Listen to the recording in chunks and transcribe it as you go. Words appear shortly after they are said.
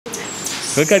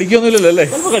കടിക്കൊന്നുമില്ലല്ലോ അല്ലേ?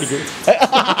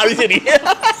 അത് ശരി,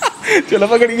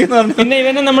 ചിലപ്പോൾ കടിക്കുന്ന. പിന്നെ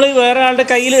ഇവനെ നമ്മൾ വേറെ ആളുടെ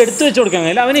കയ്യിൽ എടുത്തു വെച്ച് കൊടുക്കാൻ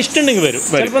കഴിയില്ല. അവന് ഇഷ്ടമുണ്ടെങ്കിൽ വരും,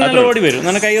 ചിലപ്പോൾ നല്ല ഓടി വരും.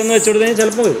 നല്ല കൈ ഒന്ന് വെച്ച് കൊടുത്തു കഴിഞ്ഞാൽ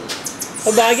ചിലപ്പോൾ വരും.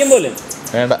 അത് ഭാഗ്യം പോലെ.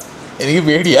 വേണ്ട, എനിക്ക്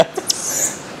പേടിയാ.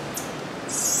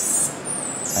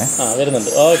 വരുന്നുണ്ട്.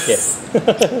 ഓക്കെ,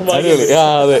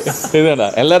 അതെ, ഇത് വേണ്ട,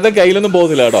 എല്ലാവരുടെയും കയ്യിലൊന്നും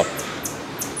പോകുന്നില്ല കേട്ടോ.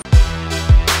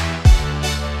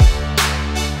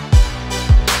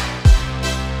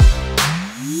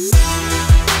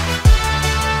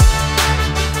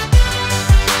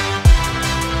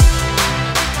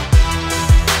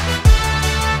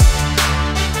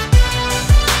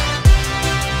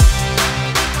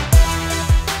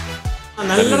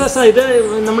 നല്ല രസമാണ് ഇത്.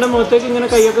 നമ്മുടെ മുഖത്തേക്ക് ഇങ്ങനെ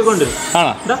കൈയൊക്കെ കൊണ്ടുവരും.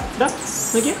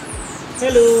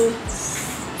 ഹലോ,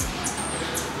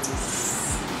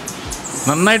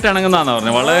 നന്നായിട്ട് ഇണങ്ങുന്നതാണോ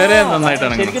പറഞ്ഞത്? വളരെ നന്നായിട്ട്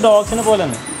ഇണങ്ങും. ശരിക്കും ഡോഗ്സിനെ പോലെ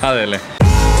തന്നെ. അതെ അല്ലേ?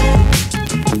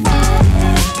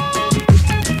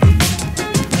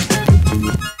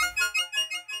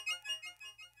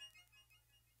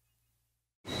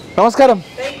 നമസ്കാരം.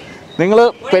 നിങ്ങൾ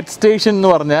പെറ്റ് സ്റ്റേഷൻ എന്ന്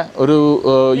പറഞ്ഞ ഒരു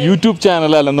യൂട്യൂബ്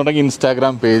ചാനൽ അല്ലെന്നുണ്ടെങ്കിൽ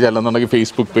ഇൻസ്റ്റാഗ്രാം പേജ് അല്ലെന്നുണ്ടെങ്കിൽ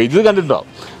ഫേസ്ബുക്ക് പേജ് ഇത് കണ്ടിട്ടുണ്ടോ?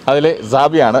 അതിൽ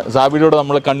സാബിയാണ്. സാബിയോട്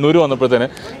നമ്മൾ കണ്ണൂർ വന്നപ്പോഴത്തേന്,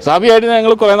 സാബിയായിട്ട്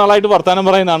ഞങ്ങൾ കുറേ നാളായിട്ട് വർത്തമാനം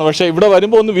പറയുന്നതാണ്. പക്ഷേ ഇവിടെ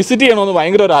വരുമ്പോൾ ഒന്ന് വിസിറ്റ് ചെയ്യണമെന്ന്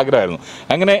ഭയങ്കര ഒരു ആഗ്രഹമായിരുന്നു.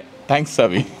 അങ്ങനെ താങ്ക്സ്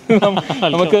സാബി.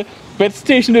 നമുക്ക് പെറ്റ്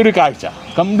സ്റ്റേഷൻ്റെ ഒരു കാഴ്ച,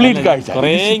 കംപ്ലീറ്റ് കാഴ്ച.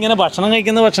 കുറേ ഇങ്ങനെ ഭക്ഷണം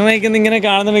കഴിക്കുന്ന ഇങ്ങനെ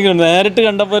കാണുന്നുണ്ടെങ്കിൽ നേരിട്ട്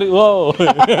കണ്ടപ്പോൾ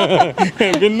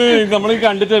പിന്നെ നമ്മൾ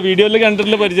കണ്ടിട്ട് വീഡിയോയിൽ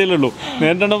കണ്ടിട്ടുള്ള പരിചയമുള്ളൂ.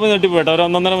 നേരിട്ട് കണ്ടപ്പോൾ ഞെട്ടിപ്പോട്ടെ. ഒരു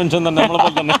 1.5 മനുഷ്യൻ തന്നെ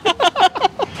നമ്മളെ തന്നെ.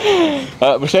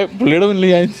 പക്ഷേ പുള്ളിയുടെ മുന്നിൽ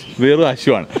ഞാൻ വേറൊരു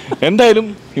അശ്വമാണ്. എന്തായാലും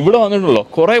ഇവിടെ വന്നിട്ടുള്ളൂ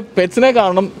കുറേ പെറ്റ്സിനെ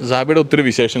കാരണം സാബിയുടെ ഒത്തിരി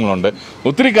വിശേഷങ്ങളുണ്ട്,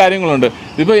 ഒത്തിരി കാര്യങ്ങളുണ്ട്.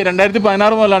 ഇതിപ്പോൾ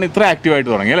 2016 മുതലാണ് ഇത്ര ആക്റ്റീവായിട്ട്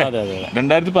തുടങ്ങി അല്ലേ?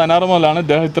 2016 മുതലാണ്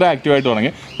ഇദ്ദേഹം ഇത്ര ആക്റ്റീവായിട്ട്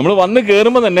തുടങ്ങി. നമ്മൾ വന്ന്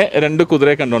കയറുമ്പോൾ തന്നെ 2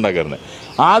 കുതിരയെ കണ്ടുകൊണ്ടാണ് കയറുന്നത്.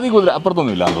 ആദ്യ കുതിര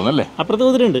അപ്പുറത്തൊന്നും ഇല്ലാന്ന് തോന്നുന്നു അല്ലേ? അപ്പുറത്ത്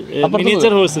കുതിര ഉണ്ട്,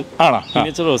 മിനിയേച്ചർ ഹോഴ്സ്. ആണോ?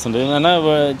 മിനിയേച്ചർ ഹോഴ്സ് ഉണ്ട്,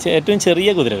 ഏറ്റവും ചെറിയ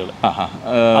കുതിരകൾ.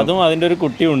 അതും അതിൻ്റെ ഒരു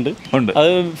കുട്ടിയുണ്ട്.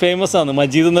 അത് ഫേമസ് ആണ്,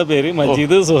 മജീദ് എന്ന പേര്.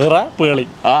 മജീദ്, സുഹറ, പേളി.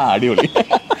 അടിപൊളി.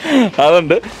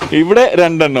 അതുണ്ട്. ഇവിടെ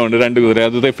 2 എണ്ണം ഉണ്ട്, 2 കുതിര.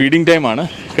 അത് ഫീഡിങ് ടൈമാണ്,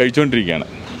 കഴിച്ചുകൊണ്ടിരിക്കുകയാണ്.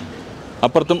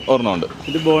 അപ്പുറത്തും ഒരെണ്ണമുണ്ട്.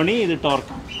 ഇത് ബോണി, ഇത്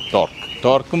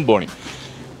ടോർക്കും ബോണി.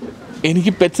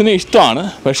 എനിക്ക് പെറ്റ്സിനെ ഇഷ്ടമാണ്,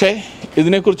 പക്ഷേ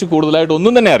ഇതിനെക്കുറിച്ച് കൂടുതലായിട്ട്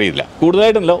ഒന്നും തന്നെ അറിയില്ല.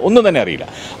 ഒന്നും തന്നെ അറിയില്ല.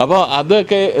 അപ്പോൾ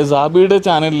അതൊക്കെ സാബിയുടെ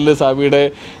ചാനലിൽ, സാബിയുടെ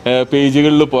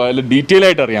പേജുകളിൽ പോയാൽ ഡീറ്റെയിൽ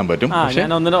ആയിട്ട് അറിയാൻ പറ്റും.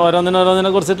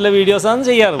 ഓരോന്നിനെ കുറിച്ചിട്ടുള്ള വീഡിയോസാണ്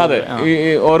ചെയ്യാറ്. അതെ, ഈ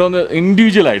ഓരോന്ന്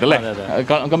ഇൻഡിവിജ്വൽ ആയിട്ടല്ലേ,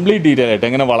 കംപ്ലീറ്റ് ഡീറ്റെയിൽ ആയിട്ട്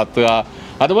എങ്ങനെ വളർത്തുക.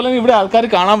 അതുപോലെ തന്നെ ഇവിടെ ആൾക്കാർ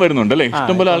കാണാൻ വരുന്നുണ്ട് അല്ലേ?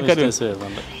 ഇഷ്ടംപോലെ ആൾക്കാർ.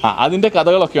 അതിൻ്റെ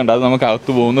കഥകളൊക്കെ ഉണ്ട്. അത് നമുക്ക്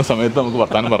അകത്ത് പോകുന്ന സമയത്ത് നമുക്ക്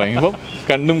വർത്താനം പറയുമ്പോൾ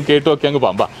കണ്ടും കേട്ടും ഒക്കെ അങ്ങ്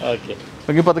പാമ്പാ.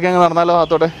 ഓക്കെ, പതുക്കെ അങ്ങ് നടന്നാലോ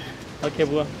ഭാഗത്തോടെ? ഓക്കെ,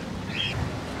 പോവാം.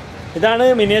 ഇതാണ്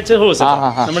മിനിയേച്ചർ ഹോഴ്സ്.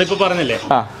 നമ്മളിപ്പോ പറഞ്ഞില്ലേ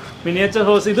മിനിയേച്ചർ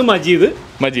ഹോഴ്സ്. ഇത്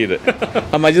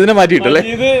മജീദിനെ മാറ്റിയിട്ടല്ലേ?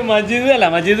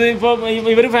 മജീദ് ഇപ്പൊ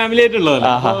ഇവര് ഫാമിലി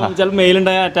ആയിട്ടുള്ളതല്ല, ചില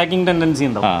മെയിലുണ്ടായ അറ്റാക്കിംഗ് ടെൻഡൻസി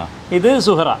ഉണ്ടാവും. ഇത്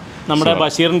സുഹറ, നമ്മുടെ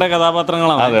ബഷീറിന്റെ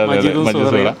കഥാപാത്രങ്ങളാണ് മജീദും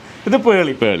സുഹറയും. ഇത്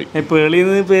പേളി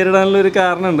എന്ന് പേരിടാനുള്ള ഒരു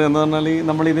കാരണമുണ്ട്. എന്ന് പറഞ്ഞാൽ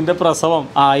നമ്മൾ ഇതിന്റെ പ്രസവം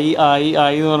ആയി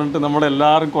എന്ന് പറഞ്ഞിട്ട്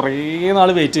നമ്മളെല്ലാവരും കുറേ നാൾ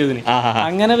വെയിറ്റ് ചെയ്തതിന്.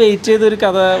 അങ്ങനെ വെയിറ്റ് ചെയ്ത ഒരു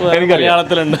കഥ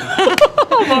മലയാളത്തിലുണ്ട്.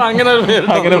 അങ്ങനെ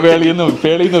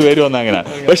പേളിന്ന് പേര് വന്ന അങ്ങനെ.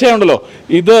 പക്ഷേ ഉണ്ടല്ലോ,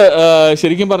 ഇത്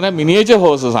ശരിക്കും പറഞ്ഞാൽ മിനിയേച്ചർ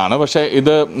ഹോഴ്സസ് ആണ്. പക്ഷെ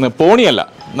ഇത് പോണിയല്ല,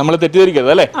 നമ്മൾ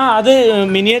തെറ്റിദ്ധരിക്കരുത് അല്ലേ? അത്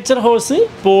മിനിയേച്ചർ ഹോഴ്സ്,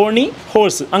 പോണി,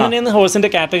 ഹോഴ്സ്, അങ്ങനെയാണ് ഹോഴ്സിന്റെ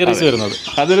കാറ്റഗറീസ് വരുന്നത്.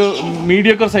 അതൊരു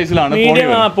മീഡിയോക്കർ സൈസിലാണ്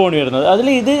പോണി വരുന്നത്. അതിൽ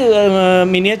ഇത്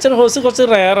മിനിയേച്ചർ ഹോഴ്സ് കുറച്ച്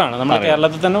റെയർ ആണ്. നമ്മുടെ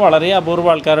കേരളത്തിൽ തന്നെ വളരെ അപൂർവ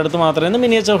ആൾക്കാരുടെ അടുത്ത് മാത്രമേ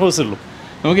മിനിയേച്ചർ ഹോഴ്സ് ഉള്ളൂ.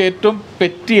 നമുക്ക് ഏറ്റവും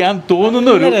പെറ്റ് ചെയ്യാൻ തോന്നുന്ന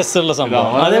ഒരു രസമുള്ള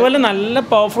സംഭവം. അതേപോലെ നല്ല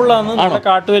പവർഫുൾ ആണ്. നമ്മുടെ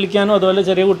കാട്ട് വലിക്കാനും അതുപോലെ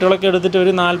ചെറിയ കുട്ടികളൊക്കെ എടുത്തിട്ട്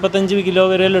ഒരു 45 കിലോ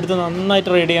വരെ എടുത്ത് നന്നായിട്ട്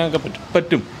റൈഡ് ചെയ്യാനൊക്കെ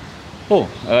പറ്റും. ഓ,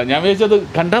 ഞാൻ വിചാരിച്ചത്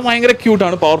കണ്ടാൽ ഭയങ്കര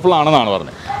ക്യൂട്ടാണ്, പവർഫുൾ ആണെന്നാണ്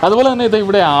പറഞ്ഞത്. അതുപോലെ തന്നെ ഇത്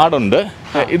ഇവിടെ ആടുണ്ട്.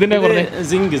 ഇതിന്റെ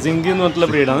സിങ്ക് എന്ന് പറഞ്ഞിട്ടുള്ള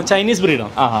ബ്രീഡാണ്, ചൈനീസ്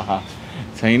ബ്രീഡാണ്.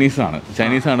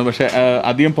 ചൈനീസാണ് പക്ഷെ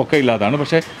അധികം പൊക്ക ഇല്ലാതാണ്.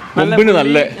 പക്ഷെ മുമ്പിന്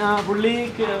നല്ല പുള്ളി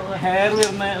ഹെയർ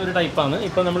വരുന്ന ഒരു ടൈപ്പാണ്.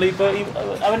 ഇപ്പൊ നമ്മളിപ്പോ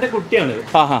അവന്റെ കുട്ടിയാണ്.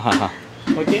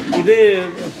 ഓക്കെ,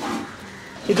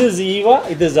 ഇത് ജീവ,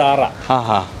 ഇത് സാറ.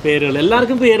 പേരുകൾ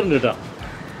എല്ലാവർക്കും പേരുണ്ട് കേട്ടോ.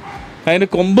 അതിന്റെ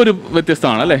കൊമ്പൊരു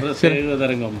വ്യത്യസ്തമാണ് അല്ലേ?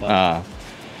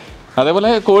 അതേപോലെ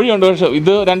കോഴിയുണ്ട്. പക്ഷെ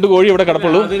ഇത് 2 കോഴി ഇവിടെ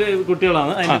കിടപ്പുള്ളൂ,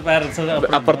 കുട്ടികളാണ്.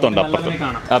 അപ്പുറത്തുണ്ട്.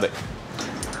 അതെ,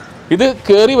 ഇത്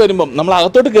കയറി വരുമ്പം നമ്മൾ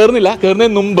അകത്തോട്ട് കയറുന്നില്ല,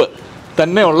 കയറുന്നതിന് മുമ്പ്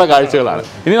തന്നെയുള്ള കാഴ്ചകളാണ്.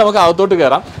 ഇനി നമുക്ക് അകത്തോട്ട്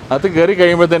കയറാം. അകത്ത് കയറി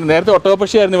കഴിയുമ്പോഴത്തേന് നേരത്തെ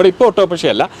ഒട്ടകപ്പക്ഷിയായിരുന്നു, ഇവിടെ ഇപ്പോൾ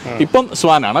ഒട്ടകപ്പക്ഷിയല്ല, ഇപ്പം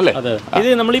സ്വാനാണ് അല്ലേ? ഇത്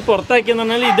നമ്മൾ ഈ പുറത്താക്കിയെന്ന്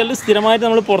പറഞ്ഞാൽ ഇതെല്ലാം സ്ഥിരമായിട്ട്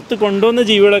നമ്മൾ പുറത്ത് കൊണ്ടുവന്ന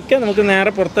ജീവികളൊക്കെ നമുക്ക്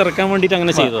നേരെ പുറത്തിറക്കാൻ വേണ്ടിയിട്ട്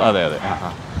അങ്ങനെ ചെയ്തു. അതെ.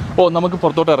 ഓ, നമുക്ക്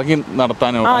പുറത്തോട്ട് ഇറങ്ങി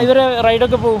നടത്താനോ? ഇവരെ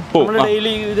റൈഡൊക്കെ പോകും,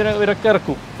 ഡെയിലി ഇവരൊക്കെ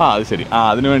ഇറക്കും. അത് ശരി,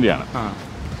 അതിനു വേണ്ടിയാണ്.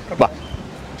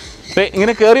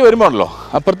 ഇങ്ങനെ കയറി വരുമ്പോഴല്ലോ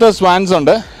അപ്പുറത്തെ സ്വാൻസ്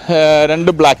ഉണ്ട്,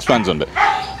 2 ബ്ലാക്ക് സ്വാൻസ് ഉണ്ട്.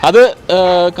 അത്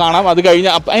കാണാം. അത് കഴിഞ്ഞ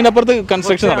അതിനപ്പുറത്ത്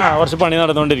കൺസ്ട്രക്ഷൻ കുറച്ച് പണി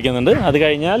നടന്നുകൊണ്ടിരിക്കുന്നുണ്ട്. അത്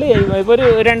കഴിഞ്ഞാൽ ഇപ്പോൾ ഒരു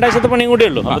 2 ആഴ്ചത്തെ പണിയും കൂടെ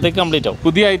ഉള്ളൂ, അപ്പോഴത്തേക്ക് കംപ്ലീറ്റ് ആവും.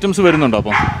 പുതിയ ഐറ്റംസ് വരുന്നുണ്ടോ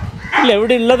അപ്പം? ഇല്ല,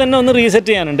 ഇവിടെ ഉള്ളത് തന്നെ ഒന്ന് റീസെറ്റ്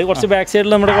ചെയ്യാനുണ്ട്. കുറച്ച് ബാക്ക്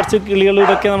സൈഡിൽ നമ്മുടെ കുറച്ച് കിളികൾ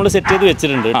ഇതൊക്കെ നമ്മൾ സെറ്റ് ചെയ്ത്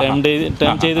വെച്ചിട്ടുണ്ട്,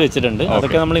 ടേം ചെയ്ത് വെച്ചിട്ടുണ്ട്.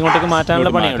 അതൊക്കെ നമ്മൾ ഇങ്ങോട്ടേക്ക്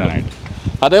മാറ്റാനുള്ള പണിയാണ്.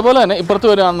 അതേപോലെ തന്നെ ഇപ്പുറത്ത്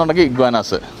വരികയാണെന്നുണ്ടെങ്കിൽ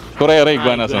ഇഗ്വാനാസ്, കുറേയേറെ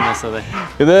ഇഗ്വാനാസ് ഉണ്ട്.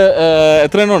 ഇത്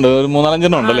എത്ര എണ്ണം ഉണ്ട്? ഒരു 3-4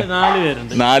 എണ്ണം ഉണ്ടല്ലേ?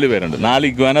 4 പേരുണ്ട്. 4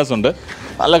 ഇഗ്വാനാസ് ഉണ്ട്.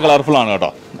 നല്ല കളർഫുൾ ആണ്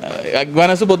കേട്ടോ.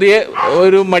 ഇഗ്വാനാസ് പൊതുവെ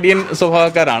ഒരു മടിയൻ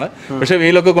സ്വഭാവക്കാരാണ്, പക്ഷെ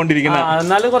വെയിലൊക്കെ കൊണ്ടിരിക്കുന്ന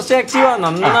എന്നാലും കുറച്ച് ആക്റ്റീവാണ്.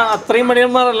 അത്രയും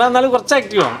മടിയന്മാരല്ല, എന്നാലും കുറച്ച്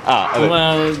ആക്റ്റീവാണ്.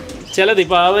 ചിലത്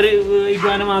ഇപ്പൊ ആ ഒരു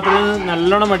ഇഗ്വാന മാത്രമേ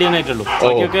നല്ലോണം മടിയാനായിട്ടുള്ളൂ,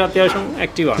 ബാക്കിയൊക്കെ അത്യാവശ്യം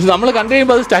ആക്റ്റീവാണ്. നമ്മൾ കണ്ടു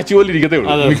കഴിയുമ്പോൾ അത് സ്റ്റാച്യു പോലെ ഇരിക്കത്തേ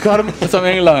ഉള്ളൂ മിക്കവാറും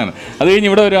സമയങ്ങളിലാണ്. അത് കഴിഞ്ഞ്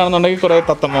ഇവിടെ വരികയാണെന്നുണ്ടെങ്കിൽ കുറെ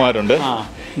തത്തമ്മമാരുണ്ട്.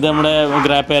 ഇത് നമ്മുടെ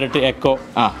ഗ്രാ പാരറ്റ്, എക്കോ,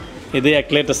 ഇത്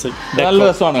എക്ലേറ്റസ്. നല്ല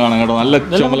രസമാണ് കാണാൻ കേട്ടോ. നല്ല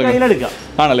കയ്യിലെടുക്കാം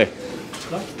ആണല്ലേ?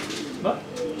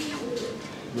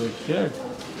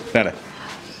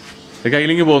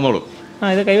 കയ്യിലേക്ക് പോകുന്നോളൂ.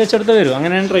 ഇത് കൈ വെച്ചെടുത്ത് വരും,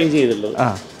 അങ്ങനെയാണ് ട്രെയിൻ ചെയ്തിട്ടുള്ളത്.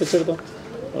 വെച്ചെടുത്തോ.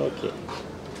 ഓക്കെ,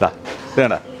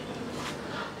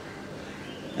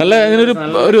 നല്ല ഇതിനൊരു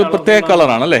ഒരു പ്രത്യേക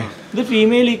കളറാണല്ലേ? ഇത്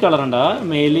ഫീമെയിൽ ഈ കളർ ഉണ്ടാവുക,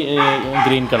 മെയിൽ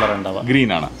ഗ്രീൻ കളർ ഉണ്ടാവുക. ഗ്രീൻ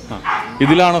ആണ്.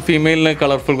 ഇതിലാണോ ഫീമെയിലിന്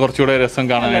കളർഫുൾ കുറച്ചുകൂടെ രസം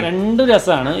കാണാൻ? 2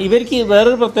 രസമാണ്. ഇവർക്ക്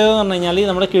വേറൊരു പ്രത്യേകത എന്ന് പറഞ്ഞു കഴിഞ്ഞാൽ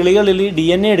നമ്മുടെ കിളികളിൽ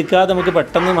DNA എടുക്കാതെ നമുക്ക്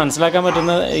പെട്ടെന്ന് മനസ്സിലാക്കാൻ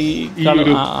പറ്റുന്ന ഈ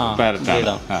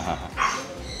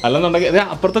അല്ലെന്നുണ്ടെങ്കിൽ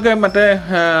അപ്പുറത്തൊക്കെ മറ്റേ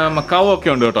മക്കാവോ ഒക്കെ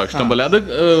ഉണ്ട് കേട്ടോ, ഇഷ്ടംപോലെ. അത്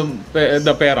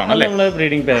പെയറാണ് അല്ലേ?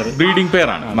 ബ്രീഡിംഗ്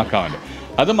പെയറാണ് മക്കാവിൻ്റെ.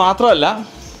 അത് മാത്രമല്ല,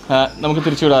 നമുക്ക്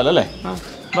തിരിച്ചുവിടാമല്ലോ അല്ലേ?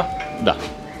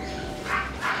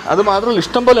 അത് മാത്രമല്ല,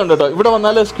 ഇഷ്ടം പോലെ ഉണ്ട് കേട്ടോ. ഇവിടെ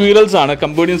വന്നാൽ സ്ക്വീറൽസ് ആണ്,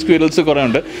 കംബോഡിയൻ സ്ക്വീറൽസ് കുറേ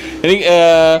ഉണ്ട്. എനിക്ക്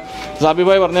സാബി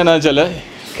ഭായ് പറഞ്ഞത് എന്താണെന്ന് വെച്ചാൽ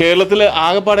കേരളത്തിൽ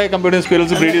ആകെപ്പാടെ കംബോഡിയൻ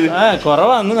സ്ക്വീറൽസ് ബ്രീഡ് ചെയ്ത്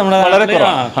കുറവാണ്,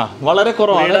 വളരെ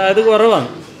കുറവാണ്.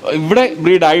 ഇവിടെ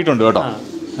ബ്രീഡ് ആയിട്ടുണ്ട് കേട്ടോ.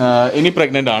 ഇനി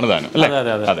പ്രഗ്നന്റ് ആണ് താനും അല്ലേ?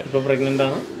 അതെ,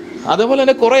 അതേപോലെ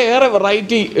തന്നെ കുറേ ഏറെ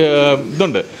വെറൈറ്റി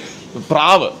ഇതുണ്ട്.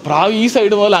 പ്രാവ് ഈ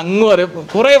സൈഡ് മുതൽ അങ്ങ് വരെ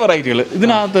കുറേ വെറൈറ്റികൾ.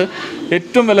 ഇതിനകത്ത്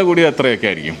ഏറ്റവും വില കൂടിയത് എത്രയൊക്കെ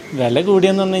ആയിരിക്കും? വില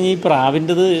കൂടിയെന്ന് പറഞ്ഞു കഴിഞ്ഞാൽ ഈ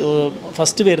പ്രാവിൻ്റെത്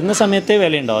ഫസ്റ്റ് വരുന്ന സമയത്തേ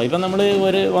വിലയുണ്ടാവും. ഇപ്പം നമ്മൾ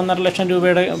ഒരു 1.5 ലക്ഷം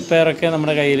രൂപയുടെ പേരൊക്കെ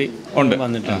നമ്മുടെ കയ്യിൽ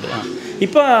വന്നിട്ടുണ്ട്.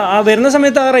 ഇപ്പോൾ ആ വരുന്ന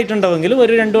സമയത്ത് ആ റേറ്റ് ഉണ്ടാവുമെങ്കിൽ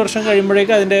ഒരു 2 വർഷം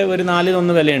കഴിയുമ്പോഴേക്കും അതിൻ്റെ ഒരു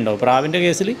 4-1 വിലയുണ്ടാവും. പ്രാവിൻ്റെ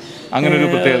കേസിൽ അങ്ങനെ ഒരു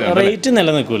പ്രത്യേകത റേറ്റ്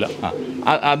നിലനിൽക്കില്ല.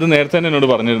 അത് നേരത്തെ തന്നെ എന്നോട്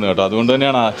പറഞ്ഞിരുന്നു കേട്ടോ. അതുകൊണ്ട്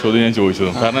തന്നെയാണ് ആ ചോദ്യം ഞാൻ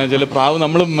ചോദിച്ചത്. കാരണം വെച്ചാൽ പ്രാവ്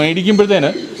നമ്മൾ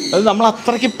മേടിക്കുമ്പോഴത്തേന് അത് നമ്മൾ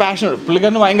അത്രയ്ക്ക് പാഷൻ,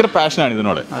 പുള്ളിക്കാരന് ഭയങ്കര പാഷനാണ്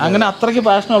ഇതിനോട്. അങ്ങനെ അത്രയ്ക്ക്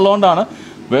പാഷൻ ഉള്ളതുകൊണ്ടാണ്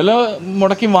വില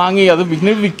മുടക്കി വാങ്ങി. അത്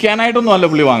പിന്നെ വിൽക്കാനായിട്ടൊന്നും അല്ല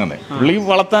പുള്ളി വാങ്ങുന്നത്, പുള്ളി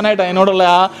വളർത്താനായിട്ട് അതിനോടുള്ള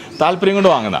ആ താല്പര്യം കൊണ്ട്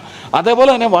വാങ്ങുന്ന. അതേപോലെ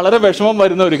തന്നെ വളരെ വിഷമം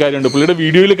വരുന്ന ഒരു കാര്യമുണ്ട്, പുള്ളിയുടെ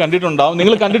വീഡിയോയിൽ കണ്ടിട്ടുണ്ടാവും,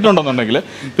 നിങ്ങൾ കണ്ടിട്ടുണ്ടെന്നുണ്ടെങ്കിൽ.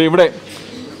 ഇപ്പം ഇവിടെ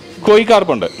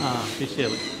കോഴിക്കാർപ്പുണ്ട്,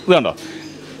 ഇത് കണ്ടോ,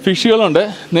 ഫിഷുകളുണ്ട്.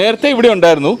 നേരത്തെ ഇവിടെ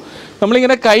ഉണ്ടായിരുന്നു.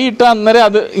 നമ്മളിങ്ങനെ കൈ ഇട്ടാൽ അന്നേരം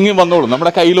അത് ഇങ്ങനെ വന്നോളും,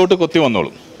 നമ്മുടെ കയ്യിലോട്ട് കൊത്തി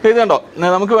വന്നോളും. ഇത് കണ്ടോ,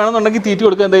 നമുക്ക് വേണമെന്നുണ്ടെങ്കിൽ തീറ്റി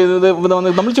കൊടുക്കാൻ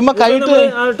നമ്മൾ ചുമ്മാ കൈ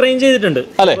ട്രെയിൻ ചെയ്തിട്ടുണ്ട്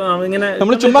അല്ലേ?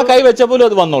 നമ്മൾ ചുമ്മാ കൈ വെച്ചാൽ പോലും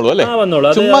അത് വന്നോളൂ അല്ലേ?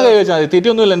 ചുമ്മാ കൈ വെച്ചാൽ മതി. തീറ്റി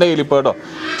ഒന്നുമില്ല എൻ്റെ കയ്യിൽ ഇപ്പോൾ കേട്ടോ.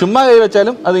 ചുമ്മാ കൈ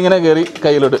വെച്ചാലും അതിങ്ങനെ കയറി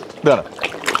കയ്യിലോട്ട്. ഇതാണ്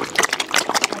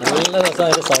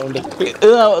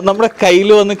ഇത് നമ്മുടെ കയ്യിൽ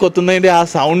വന്ന് കൊത്തുന്നതിന്റെ ആ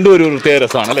സൗണ്ട് ഒരു പ്രത്യേക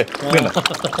രസമാണ് അല്ലേ?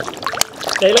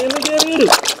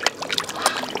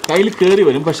 കയ്യിൽ കയറി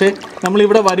വരും. പക്ഷേ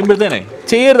നമ്മളിവിടെ വരുമ്പോഴത്തേനെ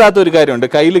ചെയ്യരുതാത്ത ഒരു കാര്യമുണ്ട്,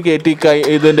 കയ്യിൽ കയറ്റി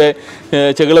ഇതിന്റെ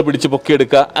ചെകിള പിടിച്ച്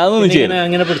പൊക്കിയെടുക്കുക, അതൊന്നും ചെയ്യണം.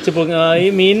 അങ്ങനെ പിടിച്ച് ഈ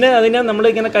മീനിനെ അതിനെ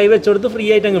നമ്മളിങ്ങനെ കൈ വെച്ചെടുത്ത് ഫ്രീ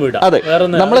ആയിട്ട് അങ്ങ് വിടാം. അതെ,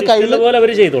 നമ്മളെ കയ്യിൽ പോലെ അവർ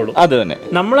ചെയ്തോളൂ. അത് തന്നെ,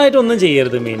 നമ്മളായിട്ടൊന്നും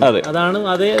ചെയ്യരുത് മീൻ. അതാണ്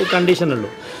അതേ കണ്ടീഷനുള്ളൂ.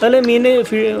 അതല്ലേ മീന്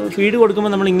ഫീഡ്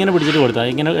കൊടുക്കുമ്പോൾ നമ്മൾ ഇങ്ങനെ പിടിച്ചിട്ട് കൊടുത്താൽ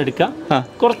ഇങ്ങനെ എടുക്കാം,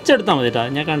 കുറച്ചെടുത്താൽ മതി കേട്ടോ.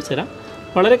 ഞാൻ കാണിച്ചു തരാം,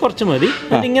 വളരെ കുറച്ച് മതി.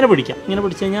 എന്നിട്ട് ഇങ്ങനെ പിടിക്കാം. ഇങ്ങനെ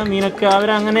പിടിച്ചു കഴിഞ്ഞാൽ മീനൊക്കെ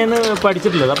അവരങ്ങനെയാണ്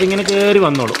പഠിച്ചിട്ടുള്ളത്. അപ്പോൾ ഇങ്ങനെ കയറി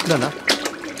വന്നോളൂ. ഇതാണ്.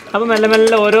 അപ്പോൾ മെല്ലെ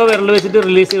മെല്ലെ ഓരോ വിരൽ വെച്ചിട്ട്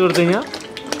റിലീസ് ചെയ്ത് കൊടുത്തു കഴിഞ്ഞാൽ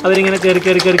അവരിങ്ങനെ കയറി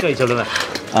കഴിച്ചോളൂ.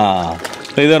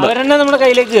 അവരെന്നെ നമ്മുടെ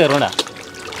കയ്യിലേക്ക് കയറൂടാ.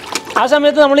 ആ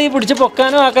സമയത്ത് നമ്മൾ ഈ പിടിച്ച്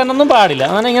പൊക്കാനോ ആക്കാനൊന്നും പാടില്ല.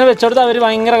 അങ്ങനെ ഇങ്ങനെ വെച്ചെടുത്താൽ അവർ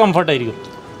ഭയങ്കര കംഫർട്ടായിരിക്കും.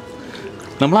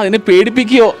 നമ്മൾ അതിനെ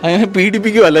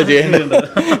പീഡിപ്പിക്കുകയോ അല്ല ചെയ്യേണ്ടത്.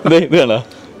 ഇതാണ്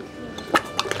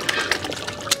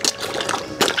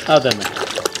അതന്നെ,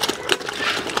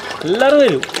 എല്ലാവരും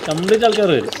വരും, കംപ്ലീറ്റ് ആൾക്കാർ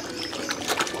വരും.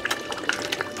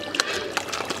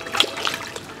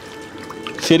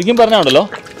 ശരിക്കും പറഞ്ഞാണല്ലോ,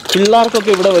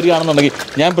 പിള്ളേർക്കൊക്കെ ഇവിടെ വരികയാണെന്നുണ്ടെങ്കിൽ,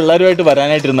 ഞാൻ പിള്ളേരുമായിട്ട്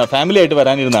ഫാമിലി ആയിട്ട്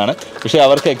വരാനിരുന്നതാണ്. പക്ഷേ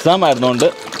അവർക്ക് എക്സാം ആയിരുന്നുകൊണ്ട്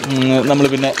നമ്മൾ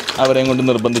പിന്നെ അവരെയും കൊണ്ട്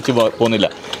നിർബന്ധിച്ച് പോകുന്നില്ല.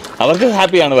 അവർക്ക്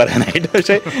ഹാപ്പിയാണ് വരാനായിട്ട്.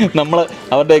 പക്ഷേ നമ്മൾ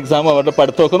അവരുടെ എക്സാം, അവരുടെ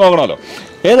പഠിത്തമൊക്കെ നോക്കണമല്ലോ.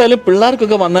 ഏതായാലും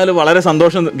പിള്ളേർക്കൊക്കെ വന്നാൽ വളരെ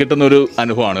സന്തോഷം കിട്ടുന്നൊരു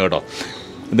അനുഭവമാണ് കേട്ടോ.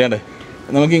 ഇതേണ്ടേ,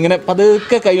 നമുക്കിങ്ങനെ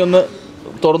പതുക്കെ കൈ ഒന്ന്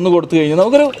തുറന്നു കൊടുത്തു കഴിഞ്ഞാൽ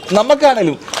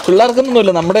നമുക്കാണേലും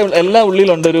പിള്ളേർക്കൊന്നുമില്ല, നമ്മുടെ എല്ലാ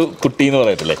ഉള്ളിലുണ്ടൊരു കുട്ടി എന്ന്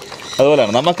പറയത്തില്ലേ,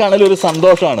 അതുപോലെയാണ്. നമുക്കാണേലും ഒരു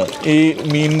സന്തോഷമാണ് ഈ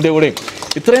മീനിൻ്റെ കൂടെയും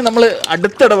ഇത്രയും നമ്മൾ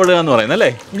അടുത്തിടപെടുക എന്ന് പറയുന്നത് അല്ലേ?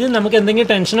 ഇത് നമുക്ക് എന്തെങ്കിലും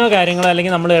ടെൻഷനോ കാര്യങ്ങളോ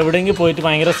അല്ലെങ്കിൽ നമ്മൾ എവിടെയെങ്കിലും പോയിട്ട്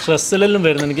ഭയങ്കര സ്ട്രെസ്സിലെല്ലാം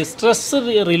വരുന്നെങ്കിൽ സ്ട്രെസ്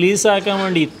റിലീസാക്കാൻ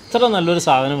വേണ്ടി ഇത്ര നല്ലൊരു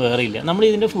സാധനം വേറെ ഇല്ല. നമ്മൾ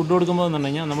ഇതിൻ്റെ ഫുഡ് കൊടുക്കുമ്പോൾ എന്ന് പറഞ്ഞു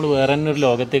കഴിഞ്ഞാൽ നമ്മൾ വേറെ തന്നെ ഒരു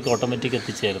ലോകത്തേക്ക് ഓട്ടോമാറ്റിക്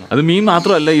എത്തിച്ചേരുന്നു. അത് മീൻ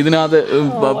മാത്രമല്ല, ഇതിനകത്ത്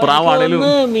പ്രാവാണേലും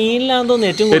മീനിലാന്ന്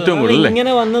തോന്നുന്നു ഏറ്റവും കൂടുതൽ.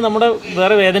 ഇങ്ങനെ വന്ന് നമ്മുടെ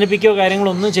വേറെ വേദനിപ്പിക്കുകയോ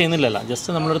കാര്യങ്ങളോ ഒന്നും ചെയ്യുന്നില്ലല്ലോ,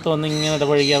 ജസ്റ്റ് നമ്മുടെ അടുത്ത് വന്ന് ഇങ്ങനെ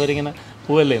ഇടപഴകി അവരിങ്ങനെ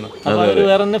പോവല്ലേ, അപ്പോൾ അതൊരു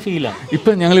വേറെ തന്നെ ഫീലാണ്.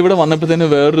 ഇപ്പം ഞങ്ങൾ ഇവിടെ വന്നപ്പോൾ തന്നെ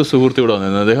വേറൊരു സുഹൃത്ത് ഇവിടെ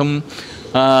വന്നിരുന്നു.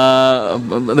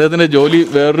 അദ്ദേഹത്തിൻ്റെ ജോലി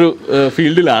വേറൊരു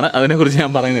ഫീൽഡിലാണ്, അതിനെക്കുറിച്ച്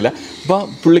ഞാൻ പറയുന്നില്ല. അപ്പോൾ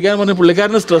പുള്ളിക്കാരൻ പറഞ്ഞു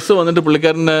പുള്ളിക്കാരന് സ്ട്രെസ് വന്നിട്ട്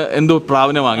പുള്ളിക്കാരന് എന്തോ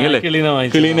പ്രാവിനെ വാങ്ങി അല്ലേ,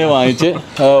 കിളീനെ വാങ്ങിച്ച്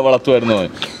വളർത്തുമായിരുന്നു.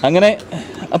 അങ്ങനെ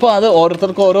അപ്പോൾ അത്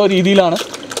ഓരോരുത്തർക്കും ഓരോ രീതിയിലാണ്.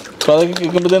 അപ്പോൾ അതൊക്കെ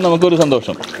കേൾക്കുമ്പോഴത്തേനും നമുക്കൊരു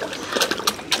സന്തോഷം.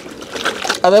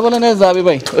 അതേപോലെ തന്നെ സാബി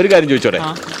ഭായ് ഒരു കാര്യം ചോദിച്ചോട്ടെ,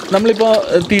 നമ്മളിപ്പോൾ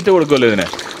തീറ്റ കൊടുക്കുമല്ലോ ഇതിന്,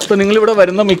 അപ്പോൾ നിങ്ങളിവിടെ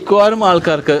വരുന്ന മിക്കവാറും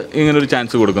ആൾക്കാർക്ക് ഇങ്ങനെ ഒരു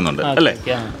ചാൻസ് കൊടുക്കുന്നുണ്ട് അല്ലേ?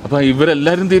 അപ്പോൾ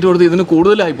ഇവരെല്ലാവരും തീറ്റ കൊടുത്ത് ഇതിന്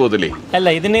കൂടുതലായി പോകത്തില്ലേ? അല്ല,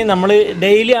 ഇതിന് നമ്മൾ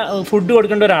ഡെയിലി ഫുഡ്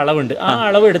കൊടുക്കേണ്ട ഒരു അളവുണ്ട്. ആ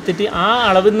അളവ് എടുത്തിട്ട് ആ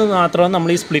അളവിൽ നിന്ന് മാത്രമാണ്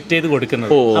നമ്മൾ ഈ സ്പ്ലിറ്റ് ചെയ്ത്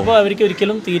കൊടുക്കുന്നത്. അപ്പോൾ അവർക്ക്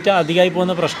ഒരിക്കലും തീറ്റ അധികമായി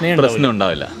പോകുന്ന പ്രശ്നം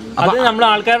ഉണ്ടാവില്ല. അത് നമ്മൾ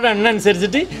ആൾക്കാരുടെ എണ്ണം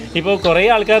അനുസരിച്ചിട്ട് ഇപ്പോൾ കുറേ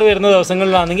ആൾക്കാർ വരുന്ന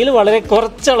ദിവസങ്ങളിലാണെങ്കിൽ വളരെ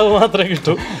കുറച്ച് അളവ് മാത്രമേ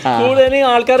കിട്ടൂ. കൂടുതൽ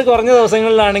ആൾക്കാർ കുറഞ്ഞ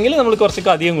ദിവസങ്ങളിലാണെങ്കിൽ നമ്മൾ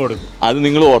കുറച്ചൊക്കെ അധികം കൊടുക്കും. അത്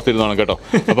നിങ്ങൾ ഓർത്തിരുന്നോണം കേട്ടോ.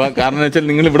 അപ്പോൾ കാരണം എന്ന് വെച്ചാൽ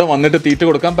നിങ്ങൾ ഇവിടെ വന്നിട്ട് തീറ്റ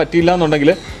കൊടുക്കാൻ പറ്റിയില്ല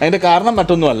എന്നുണ്ടെങ്കിൽ അതിൻ്റെ കാരണം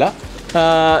മറ്റൊന്നുമല്ല,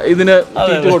 ഇതിന്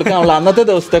തീറ്റ കൊടുക്കാനുള്ള അന്നത്തെ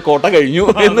ദിവസത്തെ കോട്ട കഴിഞ്ഞു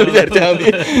എന്ന് വിചാരിച്ചാൽ മതി.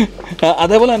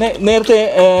 അതേപോലെ തന്നെ നേരത്തെ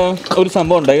ഒരു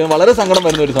സംഭവം ഉണ്ടായി, വളരെ സങ്കടം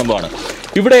വരുന്ന ഒരു സംഭവമാണ്.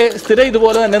 ഇവിടെ സ്ഥിരം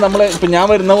ഇതുപോലെ തന്നെ നമ്മളെ ഇപ്പം ഞാൻ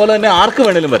വരുന്ന പോലെ തന്നെ ആർക്ക്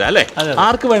വേണേലും വരാം അല്ലേ?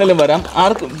 ആർക്ക് വേണേലും വരാം.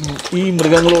 ആർക്ക് ഈ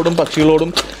മൃഗങ്ങളോടും പക്ഷികളോടും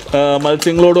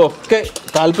മത്സ്യങ്ങളോടും ഒക്കെ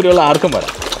താല്പര്യമുള്ള ആർക്കും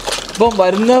വരാം. അപ്പം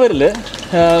വരുന്നവരിൽ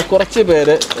കുറച്ച്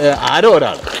പേര്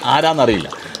ആരാന്നറിയില്ല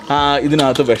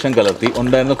ഇതിനകത്ത് വിഷം കലർത്തി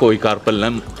ഉണ്ടായിരുന്ന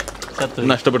കോഴിക്കാർപ്പെല്ലാം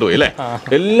നഷ്ടപ്പെട്ടു പോയി അല്ലേ?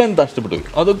 എല്ലാം നഷ്ടപ്പെട്ടു പോയി.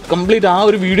 അത് കംപ്ലീറ്റ് ആ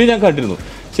ഒരു വീഡിയോ ഞാൻ കണ്ടിരുന്നു.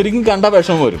 ശരിക്കും കണ്ട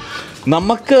വിഷമം വരും.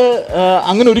 നമുക്ക്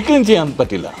അങ്ങനെ ഒരിക്കലും ചെയ്യാൻ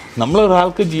പറ്റില്ല.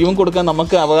 നമ്മളൊരാൾക്ക് ജീവൻ കൊടുക്കാൻ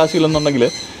നമുക്ക് അവകാശമില്ലെന്നുണ്ടെങ്കിൽ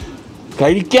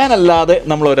കഴിക്കാനല്ലാതെ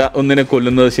ഒന്നിനെ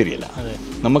കൊല്ലുന്നത് ശരിയല്ല.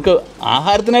 നമുക്ക്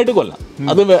ആഹാരത്തിനായിട്ട് കൊല്ലാം,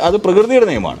 അത് പ്രകൃതിയുടെ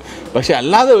നിയമമാണ്. പക്ഷെ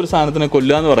അല്ലാതെ ഒരു സാധനത്തിനെ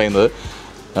കൊല്ലുക എന്ന് പറയുന്നത്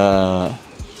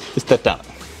തെറ്റാണ്.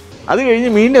 അത് കഴിഞ്ഞ്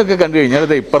മീനിനെയൊക്കെ കണ്ടു കഴിഞ്ഞാൽ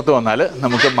അത് ഇപ്പുറത്ത് വന്നാൽ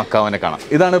നമുക്ക് മക്കാവനെ കാണാം.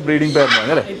 ഇതാണ് ബ്രീഡിംഗ് പെയർ എന്ന്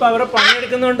പറഞ്ഞാൽ ഇപ്പൊ അവരെ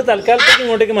പണിയെടുക്കുന്നതുകൊണ്ട് തൽക്കാലത്തേക്ക്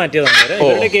ഇങ്ങോട്ടേക്ക്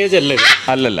മാറ്റിയതാണ്. കേജ്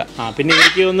അല്ലല്ല. പിന്നെ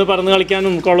ഇവർക്ക് ഒന്ന് പറന്ന്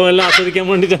കളിക്കാനും കുളമെല്ലാം ആസ്വദിക്കാൻ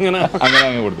വേണ്ടിയിട്ട് അങ്ങനെ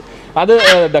കൊടുത്തു. അത്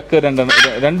ഡക്ക്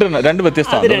രണ്ട്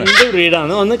വ്യത്യസ്തമാണ്. 2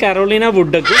 ബ്രീഡാണ്. ഒന്ന് കരോളീന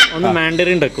വുഡ് ഡക്കും, ഒന്ന്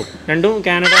മാൻഡറിൻ ഡക്കും. രണ്ടും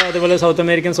കാനഡ അതുപോലെ സൗത്ത്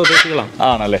അമേരിക്കൻ സ്വദേശികളാണ്.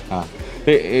 ആണല്ലേ?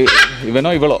 ഇവനോ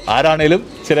ഇവളോ ആരാണേലും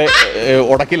ചില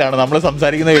ഉടക്കിലാണ് നമ്മൾ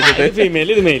സംസാരിക്കുന്നത് കേട്ടിട്ട്.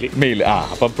 മെയിൽ.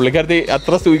 അപ്പം പുള്ളിക്കാരത്തി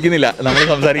അത്ര സൂചിക്കുന്നില്ല നമ്മൾ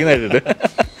സംസാരിക്കുന്നത് കേട്ടിട്ട്.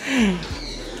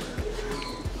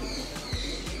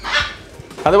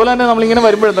 അതുപോലെ തന്നെ നമ്മളിങ്ങനെ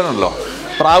വരുമ്പോഴത്തേണല്ലോ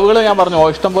പ്രാവുകൾ, ഞാൻ പറഞ്ഞു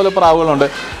ഇഷ്ടം പോലെ പ്രാവുകളുണ്ട്.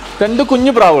 2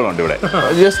 കുഞ്ഞു പ്രാവുകളുണ്ട് ഇവിടെ.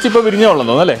 ജസ്റ്റ് ഇപ്പൊ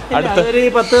വിരിഞ്ഞോളൂ അല്ലേ? അടുത്ത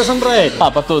 10 ദിവസം പ്രായമായിട്ട്.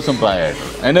 10 ദിവസം പ്രായമായിട്ട്.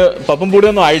 അതിന് പപ്പും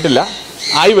പൂടിയൊന്നും ആയിട്ടില്ല,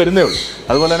 ആയി വരുന്നേ ഉള്ളൂ.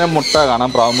 അതുപോലെ തന്നെ മുട്ട കാണാം,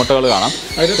 പ്രാവ് മുട്ടകൾ കാണാം.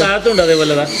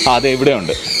 അതെ,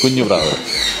 ഇവിടെയുണ്ട് കുഞ്ഞു പ്രാവ്.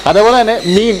 അതേപോലെ തന്നെ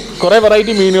മീൻ, കുറേ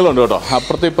വെറൈറ്റി മീനുകളുണ്ട് കേട്ടോ.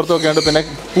 അപ്പുറത്തും ഇപ്പുറത്തും ഒക്കെ ഉണ്ട്. പിന്നെ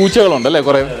പൂച്ചകളുണ്ട് അല്ലേ,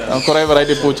 കുറേ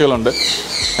വെറൈറ്റി പൂച്ചകളുണ്ട്.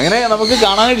 അങ്ങനെ നമുക്ക്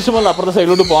കാണാനായിട്ട് ഇഷ്ടമല്ല. അപ്പുറത്തെ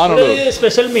സൈഡിലോട്ട് പോകാനുള്ളത്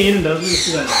സ്പെഷ്യൽ മീനുണ്ട്.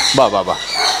 ബാ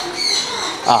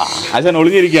അച്ഛൻ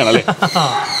ഒളിഞ്ഞിരിക്കുകയാണല്ലേ?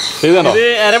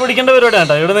 ഇര പിടിക്കേണ്ട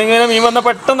പരിപാടിയാണ്. ഇവിടെ നിന്ന് മീൻ വന്നാൽ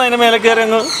പെട്ടെന്ന് അതിന്റെ മേലെ കയറി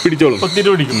അങ്ങ് പിടിച്ചോളും,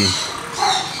 പിടിക്കും.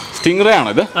 സ്റ്റിംഗ്റേ ആണ്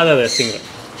ഇത്? അതെ, സ്റ്റിംഗ്റേ.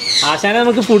 ആശാനെ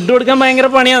നമുക്ക് ഫുഡ് കൊടുക്കാൻ ഭയങ്കര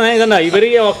പണിയാണ്. ഇതണ്ട ഇവര്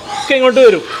ഒക്കെ ഇങ്ങോട്ട്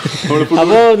വരും.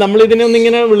 അപ്പോൾ നമ്മളിതിനെ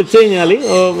ഒന്നിങ്ങനെ വിളിച്ചു കഴിഞ്ഞാൽ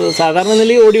സാധാരണ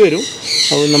നിലയിൽ ഓടി വരും.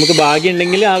 നമുക്ക് ഭാഗ്യം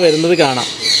ഉണ്ടെങ്കിൽ ആ വരുന്നത് കാണാം.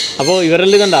 അപ്പോൾ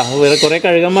ഇവരെല്ലാം ഇതണ്ടാ കുറേ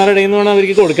കഴുകന്മാരുടെ വേണം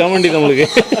അവർക്ക് കൊടുക്കാൻ വേണ്ടി, നമ്മൾക്ക്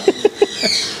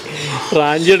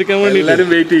റാഞ്ചി എടുക്കാൻ വേണ്ടി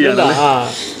വെയിറ്റ് ചെയ്യാം.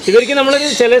 ഇവർക്ക് നമ്മളൊരു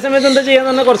ചില സമയത്ത് എന്താ ചെയ്യാന്ന്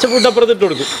പറഞ്ഞാൽ കുറച്ച് ഫുഡ് അപ്പുറത്ത് ഇട്ട്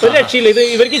കൊടുക്കും. ഒരു രക്ഷയില്ല.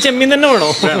 ഇവർക്ക് ചെമ്മീൻ തന്നെ വേണോ?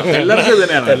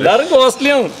 എല്ലാവരും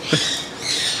കോസ്റ്റ്ലിയാണ്.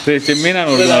 ചെമ്മീനാണ്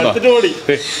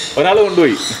ഒരാൾ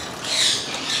കൊണ്ടുപോയി.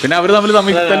 പിന്നെ അവർ തമ്മിൽ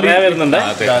വരുന്നുണ്ട്.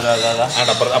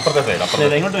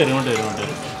 ഇങ്ങോട്ട് വരും.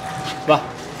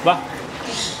 വാ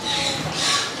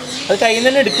അത് കയ്യിൽ നിന്ന്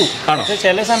തന്നെ എടുക്കും. പക്ഷെ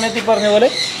ചില സമയത്ത് ഈ പറഞ്ഞ പോലെ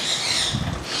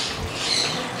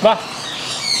വാ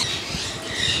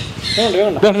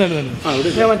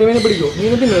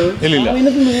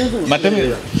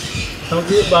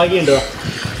നമുക്ക് ഭാഗ്യമുണ്ടോ?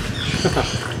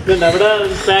 ഇതുണ്ട് അവിടെ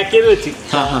പാക്ക് ചെയ്ത് വെച്ച്.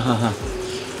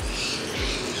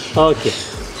 ഓക്കെ,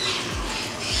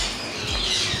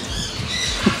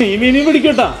 ഈ മീനും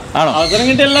പിടിക്കട്ടാ. അവസരം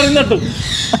കിട്ടി എല്ലാവരും തട്ടും.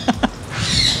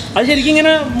 അത് ശരിക്കും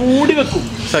ഇങ്ങനെ മൂടി വെക്കും.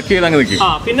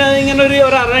 പിന്നെ ഇങ്ങനെ ഒരു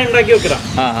അറ ഉണ്ടാക്കി വെക്കാം.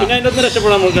 പിന്നെ അതിൻ്റെ ഒന്നും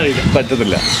രക്ഷപ്പെടാൻ നമുക്ക് കഴിയില്ല,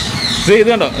 പറ്റത്തില്ല. ഇത്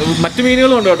കണ്ടോ, മറ്റു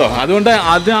മീനുകളും ഉണ്ട് കേട്ടോ. അതുകൊണ്ട്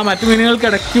ആ മറ്റു മീനുകൾക്ക്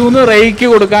ഇടയ്ക്കൂന്ന് റേക്ക്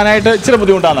കൊടുക്കാനായിട്ട് ഇച്ചിരി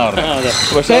ബുദ്ധിമുട്ടാണ് പറഞ്ഞത്.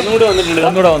 പക്ഷേ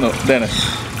ഒന്നുകൂടെ വന്നു. ഇതാണ്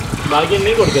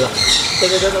ബാക്കി കൊടുക്കുക.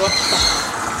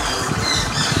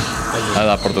 അത്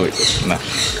അപ്പുറത്ത് പോയി.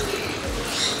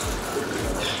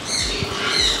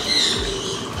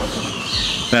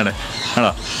 വേണ്ടേ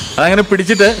ആണോ? അതങ്ങനെ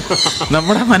പിടിച്ചിട്ട്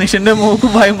നമ്മുടെ മനുഷ്യന്റെ മൂക്ക്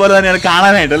പായും പോലെ തന്നെയാണ്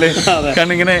കാണാനായിട്ട് അല്ലേ?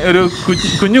 കാരണം ഇങ്ങനെ ഒരു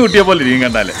കുഞ്ഞു കുട്ടിയെ പോലെ ഇരിക്കും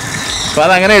കണ്ടാല്. അപ്പൊ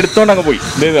അതങ്ങനെ എടുത്തോണ്ട് അങ്ങ് പോയി.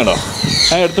 ഇത് കണ്ടോ,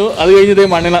 അങ്ങനെ എടുത്തു. അത് കഴിഞ്ഞ് ഇതേ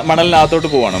മണലിനകത്തോട്ട്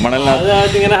പോവാണ്.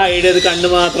 മണലിനകത്ത് ഇങ്ങനെ ഹൈഡ് ചെയ്ത് കണ്ണ്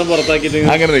മാത്രം പുറത്താക്കിയിട്ട്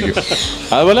അങ്ങനെ നിൽക്കും.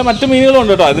 അതുപോലെ മറ്റു മീനുകളും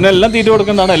ഉണ്ട് കേട്ടോ. അതിനെല്ലാം തീറ്റ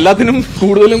കൊടുക്കുന്നതാണ്. എല്ലാത്തിനും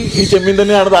കൂടുതലും ഈ ചെമ്മീൻ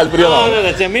തന്നെയാണ് താല്പര്യം.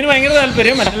 ചെമ്മീൻ ഭയങ്കര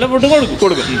താല്പര്യം, മറ്റുള്ള ഫുഡ്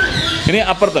കൊടുക്കും. ഇനി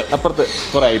അപ്പുറത്ത്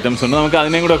കുറെ ഐറ്റംസ് ഉണ്ട്. നമുക്ക്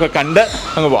അതിനെയും കൂടെ ഒക്കെ കണ്ട്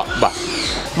അങ്ങ് പോവാം.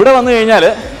 ഇവിടെ വന്നു കഴിഞ്ഞാൽ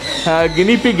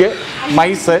ഗിനി പിഗ്,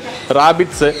 മൈസ്,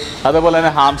 റാബിറ്റ്സ്, അതേപോലെ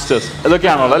തന്നെ ഹാംസ്റ്റേഴ്സ്,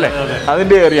 ഇതൊക്കെയാണുള്ളത് അല്ലേ?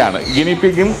 അതിന്റെ ഏരിയ ആണ്. ഗിനി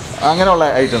പിഗും അങ്ങനെയുള്ള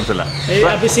ഐറ്റംസ് എല്ലാം.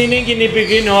 Abyssinian guinea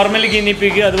pig, normal guinea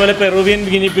pig, അതുപോലെ പെറുവിയൻ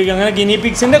ഗിനി പിഗ്, അങ്ങനെ ഗിനി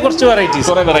പിഗ്സിന്റെ കുറച്ച്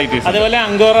വെറൈറ്റീസ്. അതുപോലെ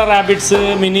അങ്കോറ റാബിറ്റ്സ്,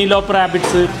 മിനി ലോപ്പ്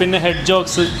റാബിറ്റ്സ്, പിന്നെ ഹെഡ്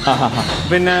ജോക്സ്,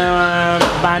 പിന്നെ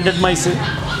ബാൻഡഡ് മൈസ്,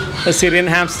 സിറിയൻ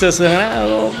ഹാംസ്റ്റേഴ്സ്, അങ്ങനെ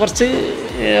കുറച്ച്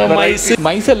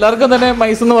മൈസ്. എല്ലാവർക്കും തന്നെ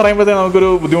മൈസ് എന്ന് പറയുമ്പോഴത്തേ നമുക്കൊരു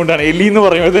ബുദ്ധിമുട്ടാണ്. എലി എന്ന്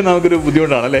പറയുമ്പോഴത്തേ നമുക്കൊരു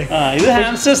ബുദ്ധിമുട്ടാണ് അല്ലേ? ഇത്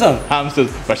ഹാംസ്റ്റേഴ്സ് ആണ്.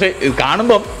 ഹാംസ്റ്റേഴ്സ് പക്ഷേ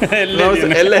കാണുമ്പം എല്ലാം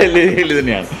എലി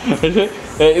തന്നെയാണ്. പക്ഷെ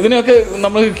ഇതിനൊക്കെ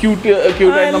നമ്മൾ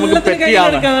ക്യൂട്ടായിട്ട് നമുക്ക്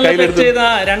കയ്യിലെടുത്ത്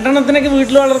രണ്ടെണ്ണത്തിനൊക്കെ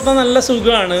വീട്ടിൽ വളർത്താൻ നല്ല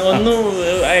സുഖമാണ്. ഒന്നും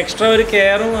എക്സ്ട്രാ ഒരു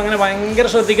കെയറും അങ്ങനെ ഭയങ്കര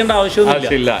ശ്രദ്ധിക്കേണ്ട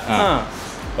ആവശ്യമൊന്നുമില്ല.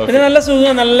 പിന്നെ നല്ല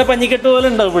സുഖം, നല്ല പഞ്ഞിക്കെട്ട് പോലെ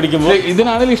ഉണ്ടാവും പിടിക്കുമ്പോൾ.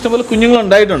 ഇതിനാണെങ്കിലും ഇഷ്ടംപോലെ കുഞ്ഞുങ്ങൾ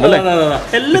ഉണ്ടായിട്ടുണ്ട് അല്ലേ?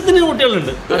 എല്ലാത്തിനും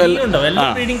കുട്ടികളുണ്ട്, എല്ലാ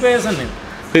ബ്രീഡിംഗ് പേഴ്സ് തന്നെ.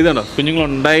 ഇതുണ്ടോ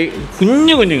കുഞ്ഞുങ്ങളുണ്ടായി,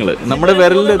 കുഞ്ഞുങ്ങള് നമ്മുടെ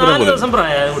വിരലിന്റെ എത്ര ദിവസം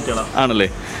പ്രായമായ കുട്ടികളാണ് ആണല്ലേ?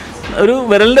 ഒരു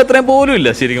വിരലിന്റെ അത്രയും പോലും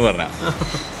ഇല്ല ശരിക്കും പറഞ്ഞാൽ.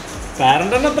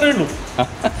 പാരന്റ് അത്രേ ഉള്ളൂ.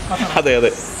 അതെ.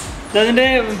 ഇതിന്റെ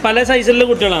പല സൈസിലുള്ള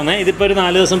കുട്ടികളാണ്. ഇതിപ്പോ ഒരു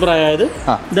 4 ദിവസം പ്രായമായത്,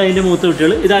 ഇത് അതിന്റെ മൂത്ത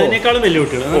കുട്ടികൾ, ഇത് അതിനേക്കാളും വലിയ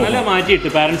കുട്ടികൾ. നല്ല മാറ്റിയിട്ട്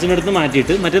പാരന്റ്സിന്റെ അടുത്ത്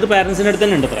മാറ്റിയിട്ട്, മറ്റേത് പാരന്റ്സിന്റെ അടുത്ത്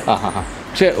തന്നെ ഉണ്ട്.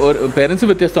 പക്ഷെ പേരൻസ്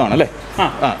വ്യത്യസ്തമാണല്ലേ?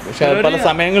 പക്ഷെ പല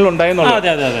സമയങ്ങളിലുണ്ടായെന്നുള്ളത്.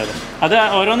 അതെ. അത്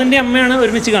ഓരോന്നിന്റെ അമ്മയാണ്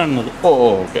ഒരുമിച്ച് കാണുന്നത്.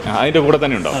 ഓക്കെ, അതിന്റെ കൂടെ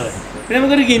തന്നെ ഉണ്ടോ? പിന്നെ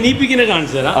നമുക്കൊരു ഗിനി പിഗിനെ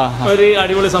കാണിച്ചു തരാം. ഒരു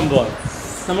അടിപൊളി സംഭവമാണ്.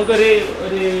 നമുക്കൊരു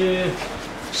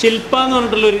ശില്പ എന്ന്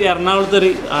പറഞ്ഞിട്ടുള്ള ഒരു എറണാകുളത്തെ ഒരു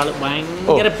ആള്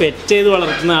ഭയങ്കര പെറ്റ് ചെയ്ത്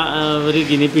വളർത്തുന്ന ഒരു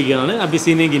ഗിനി പിഗാണ്,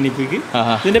 അബിസീനിയൻ ഗിനി പിഗ്.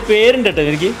 ഇതിന്റെ പേരുണ്ട് കേട്ടോ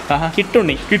എനിക്ക്,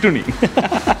 കിട്ടുണ്ണി.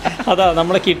 അതാ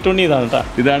നമ്മുടെ കിട്ടുണ്ണി.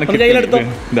 ഇതാണ് കയ്യിലെടുത്തോ.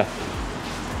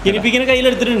 ഗിനി പിഗിനെ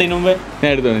കയ്യിലെടുത്തിട്ടുണ്ട് ഇതിനു മുമ്പേ.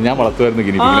 ഞാൻ വളർത്തുമായിരുന്നു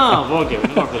ഗിനി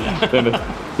പിഗിനെ.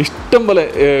 ഇഷ്ടം പോലെ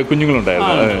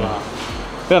കുഞ്ഞുങ്ങളുണ്ടായിരുന്നു.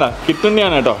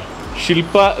 കിട്ടുണ്ണിയാണ് കേട്ടോ.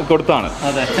 ശില്പ കൊടുത്താണ്.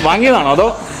 വാങ്ങിയതാണോ അതോ?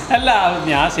 അല്ല,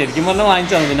 ഞാൻ ശരിക്കും പറഞ്ഞാൽ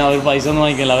വാങ്ങിച്ചതാണ്. പിന്നെ അവർ പൈസ ഒന്നും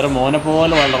വാങ്ങിക്കില്ല, അവരെ മോനെ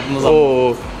പോലെ വളർത്തുന്നത്.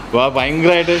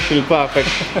 ഭയങ്കരമായിട്ട് ശില്പ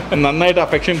നന്നായിട്ട്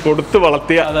അഫെക്ഷൻ കൊടുത്ത്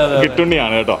വളർത്തിയ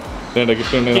കിട്ടുണ്ണിയാണ് കേട്ടോ.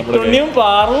 കിട്ടുണ്ണിയും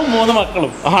പാറും 3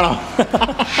 മക്കളും ആണോ?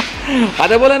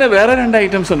 അതേപോലെ തന്നെ വേറെ 2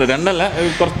 ഐറ്റംസ് ഉണ്ട്. 2 അല്ല,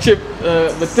 കുറച്ച്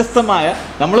വ്യത്യസ്തമായ,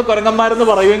 നമ്മൾ കുരങ്ങന്മാരെന്ന്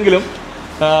പറയുമെങ്കിലും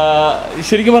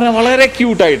ശരിക്കും പറഞ്ഞാൽ വളരെ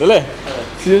ക്യൂട്ടായിട്ട് അല്ലേ?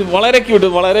 വളരെ ക്യൂട്ട്,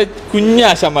 വളരെ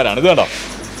കുഞ്ഞാശന്മാരാണ്. ഇത് കേട്ടോ,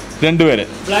 2 പേര്.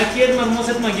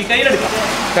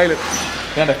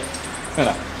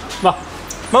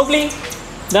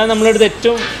 ഇതാണ് നമ്മുടെ അടുത്ത്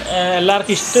ഏറ്റവും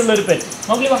എല്ലാവർക്കും ഇഷ്ടമുള്ള ഒരു പെറ്റ്.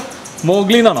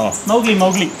 മോഗ്ലി എന്നാണോ? മോഗ്ലി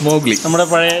നമ്മുടെ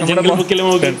പഴയ ജംഗിൾ ബുക്കിലെ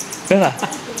മോഗ്ലി.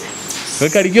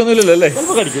 കടിക്കൊന്നുമില്ലല്ലോ അല്ലേ?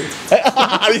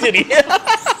 അത് ശരി,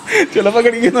 ചിലപ്പോൾ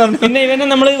കടിക്കുന്ന. പിന്നെ ഇവനെ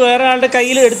നമ്മൾ വേറെ ആളുടെ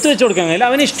കയ്യിൽ എടുത്തു വെച്ച് കൊടുക്കാൻ കഴിയില്ല.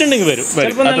 അവന് ഇഷ്ടമുണ്ടെങ്കിൽ വരും,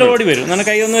 ചിലപ്പോൾ നല്ല ഓടി വരും. നല്ല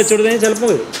കൈ ഒന്ന് വെച്ചു കൊടുത്തു ചിലപ്പോൾ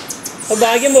വരും. അത്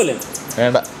ഭാഗ്യം പോലെ.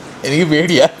 വേണ്ട, എനിക്ക്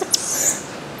പേടിയാ.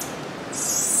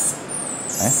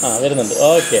 വരുന്നുണ്ട്.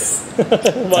 ഓക്കെ,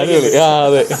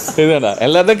 അതെ. ഇത് വേണ്ട,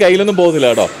 എല്ലാവരുടെയും കയ്യിലൊന്നും പോകുന്നില്ല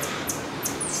കേട്ടോ.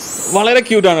 വളരെ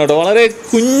ക്യൂട്ടാണ് കേട്ടോ, വളരെ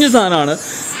കുഞ്ഞു സാധനമാണ്.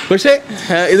 പക്ഷേ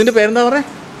ഇതിന്റെ പേരെന്താ പറയാ?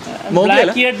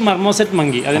 മർമോസെറ്റ്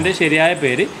മങ്കി, അതിന്റെ ശരിയായ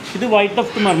പേര്. ഇത് വൈറ്റ്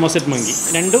ഓഫ് മർമോസെറ്റ് മങ്കി.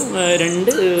 രണ്ടും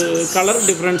 2 കളർ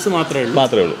ഡിഫറൻസ്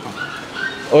മാത്രമേ ഉള്ളൂ.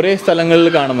 ഒരേ സ്ഥലങ്ങളിൽ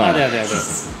കാണുന്നതാണ്. അതെ.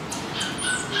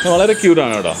 വളരെ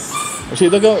ക്യൂട്ടാണ് കേട്ടോ. പക്ഷെ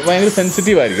ഇതൊക്കെ ഭയങ്കര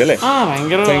സെൻസിറ്റീവ് ആയിരിക്കും അല്ലേ?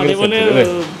 ഭയങ്കര.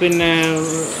 പിന്നെ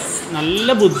നല്ല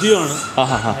ബുദ്ധിയാണ്,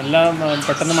 എല്ലാം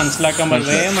പെട്ടെന്ന് മനസ്സിലാക്കാൻ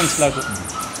വേഗം മനസ്സിലാക്കും.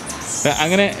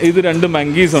 അങ്ങനെ ഇത് 2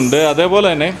 മങ്കീസ് ഉണ്ട്. അതേപോലെ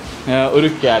തന്നെ ഒരു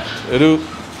ക്യാറ്റ്, ഒരു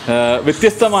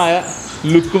വ്യത്യസ്തമായ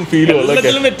ലുക്കും ഫീലും ഉള്ള.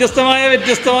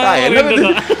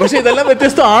 പക്ഷെ ഇതെല്ലാം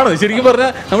വ്യത്യസ്തമാണ് ശരിക്കും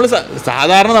പറഞ്ഞാൽ. നമ്മൾ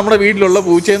സാധാരണ നമ്മുടെ വീട്ടിലുള്ള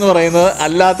പൂച്ച എന്ന് പറയുന്നത്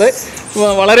അല്ലാത്ത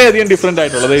വളരെയധികം ഡിഫറെൻ്റ്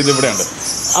ആയിട്ടുള്ളത് ഇത് ഇവിടെയുണ്ട്.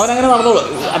 അവനങ്ങനെ നടന്നോളൂ,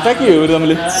 അറ്റാക്ക് ചെയ്യും ഇവർ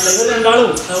തമ്മിൽ.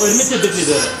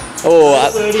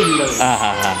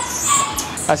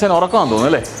 അച്ഛൻ ഉറക്കമാണെന്ന് തോന്നുന്നു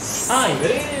അല്ലേ?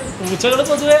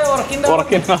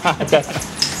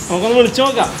 നമുക്കൊന്ന് വിളിച്ചു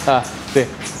നോക്കാം.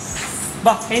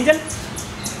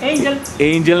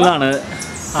 ഏഞ്ചൽ എന്നാണ്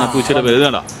പൂച്ചയുടെ പേര്.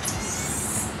 കേട്ടോ,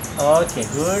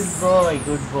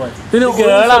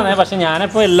 പക്ഷെ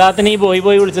ഞാനിപ്പോ എല്ലാത്തിനും ഈ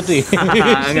പോയി വിളിച്ചിട്ട്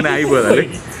അങ്ങനെ ആയി പോയതല്ലേ?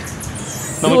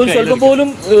 സ്വല്പം പോലും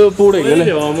പൂടയില്ല,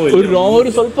 ഒരു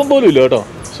സ്വല്പം പോലും ഇല്ല കേട്ടോ,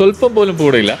 സ്വല്പം പോലും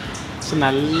പൂടയില്ല.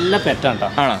 നല്ല പെറ്റാണ്.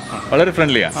 ആണോ? വളരെ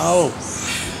ഫ്രണ്ട്ലിയാ.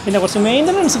 പിന്നെ കുറച്ച്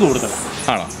മെയിൻ്റനൻസ് കൂടുതലാണ്.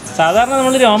 ആണോ? സാധാരണ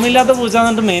നമ്മൾ രോമമില്ലാത്ത പൂച്ച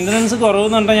എന്നിട്ട് മെയിൻ്റനൻസ്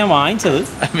കുറവെന്നുണ്ടാണ് ഞാൻ വാങ്ങിച്ചത്.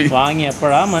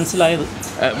 വാങ്ങിയപ്പോഴാണ് മനസ്സിലായത്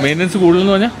മെയിൻ്റനൻസ്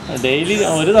കൂടുതലെന്ന് പറഞ്ഞാൽ ഡെയിലി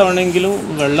ഒരു തവണയെങ്കിലും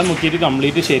വെള്ളം മുക്കിയിട്ട്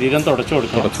കംപ്ലീറ്റ് ശരീരം തുടച്ചു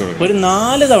കൊടുക്കണം. ഒരു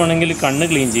 4 തവണയെങ്കിലും കണ്ണ്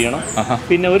ക്ലീൻ ചെയ്യണം.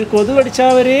 പിന്നെ ഒരു കൊതു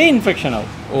കടിച്ചാൽ വരെ ഇൻഫെക്ഷൻ ആവും.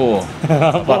 ഓ,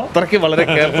 അത്രയ്ക്ക് വളരെ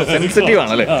സെൻസിറ്റീവ്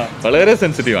ആണല്ലേ? വളരെ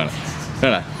സെൻസിറ്റീവ് ആണ്.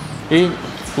 ഈ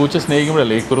പൂച്ച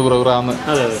സ്നേഹിക്കുമ്പോഴല്ലേ ഈ കുറുകുറാന്ന്?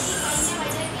 അതെ അതെ,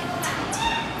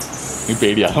 ഈ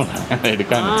പേടിയാവും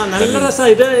എടുക്കാൻ. നല്ല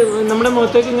രസമാണ് ഇത്. നമ്മുടെ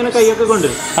മുഖത്തേക്ക് ഇങ്ങനെ കൈയൊക്കെ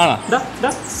കൊണ്ടുവരും. ആണോ?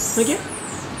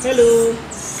 ഹലോ,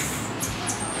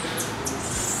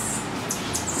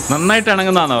 നന്നായിട്ട്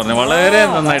ഇണങ്ങുന്നതാണോ പറഞ്ഞത്? വളരെ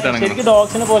നന്നായിട്ട് ഇണങ്ങും. ശരിക്കും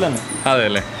ഡോഗ്സിനെ പോലെ തന്നെ. അതെ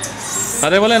അല്ലേ?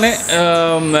 അതേപോലെ തന്നെ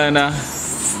പിന്നെ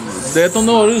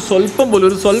ദേഹത്തൊന്നും ഒരു സ്വല്പം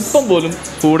പോലും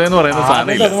കൂടെ എന്ന് പറയുന്ന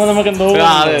സാധനമില്ല.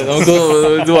 അതെ, നമുക്ക്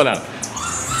ഇതുപോലെയാണ്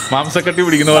മാംസക്കട്ടി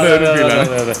പിടിക്കുന്ന പോലെ ഒരു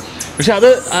ഫീലാണ്. പക്ഷെ അത്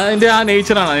അതിൻ്റെ ആ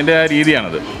നേച്ചറാണ്, അതിൻ്റെ ആ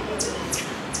രീതിയാണത്.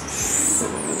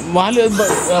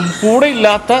 കൂടെ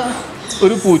ഇല്ലാത്ത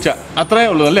ഒരു പൂച്ച അത്രേ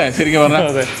ഉള്ളൂ അല്ലേ ശരിക്കും പറഞ്ഞാൽ?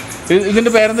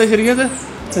 ഇതിൻ്റെ പേരെന്താ ശരിക്കും?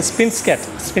 Sphinx cat.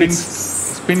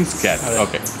 Sphinx cat.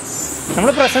 Okay,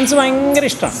 നമ്മുടെ പ്രസൻസ് ഭയങ്കര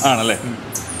ഇഷ്ടമാണ്. ആണല്ലേ?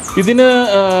 ഇതിന്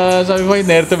സബിഭായി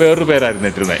നേരത്തെ വേറൊരു പേരായിരുന്നു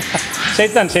ഇട്ടിരുന്നത്,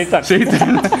 ഷെയ്ത്താൻ.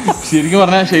 ശരിക്കും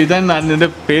പറഞ്ഞാൽ ഷെയ്ത്താൻ എന്നാണ് ഇതിൻ്റെ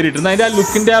പേരിട്ടിരുന്നത്. അതിൻ്റെ ആ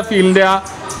ലുക്കിൻ്റെ ആ ഫീലിൻ്റെ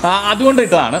അതുകൊണ്ട്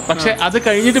ഇട്ടതാണ്. പക്ഷെ അത്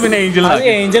കഴിഞ്ഞിട്ട് പിന്നെ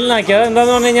ഏഞ്ചലിനാക്കി. അത്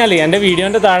എന്താണെന്ന് പറഞ്ഞു കഴിഞ്ഞാൽ എൻ്റെ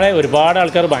വീഡിയോൻ്റെ താഴെ ഒരുപാട്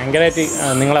ആൾക്കാർ ഭയങ്കരമായിട്ട്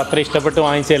നിങ്ങൾ അത്ര ഇഷ്ടപ്പെട്ട്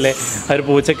വാങ്ങിച്ചല്ലേ, ഒരു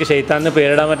പൂച്ചയ്ക്ക് ഷെയ്ത്താനിന്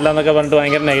പേരിടാൻ പറ്റില്ല എന്നൊക്കെ പറഞ്ഞിട്ട്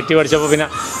ഭയങ്കര നെഗറ്റീവ് അടിച്ചപ്പോൾ പിന്നെ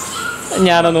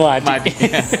ഞാനൊന്ന് മാറ്റി.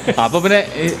 അപ്പൊ പിന്നെ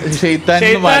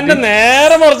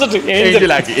നേരെ മറിച്ചിട്ട്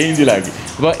ഏഞ്ചലാക്കി.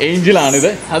 അപ്പൊ ഏഞ്ചലാണിത്.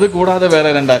 അത് കൂടാതെ വേറെ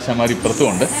 2 ആശാമാർ ഇപ്പുറത്തും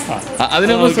ഉണ്ട്.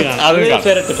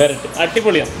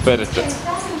 അടിപൊളിയാണ് പെരറ്റ്.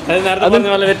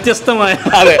 വ്യത്യസ്തമായ,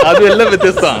 അതെ, അതെല്ലാം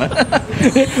വ്യത്യസ്തമാണ്.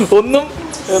 ഒന്നും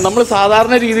നമ്മൾ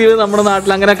സാധാരണ രീതിയിൽ നമ്മുടെ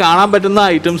നാട്ടിൽ അങ്ങനെ കാണാൻ പറ്റുന്ന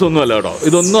ഐറ്റംസ് ഒന്നും അല്ല കേട്ടോ.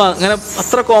 ഇതൊന്നും അങ്ങനെ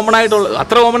അത്ര കോമൺ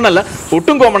അല്ല,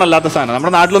 ഒട്ടും കോമൺ അല്ലാത്ത സാധനം,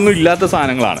 നമ്മുടെ നാട്ടിലൊന്നും ഇല്ലാത്ത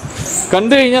സാധനങ്ങളാണ്.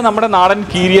 കണ്ടു കഴിഞ്ഞാൽ നമ്മുടെ നാടൻ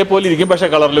കീരിയെ പോലെ ഇരിക്കും, പക്ഷെ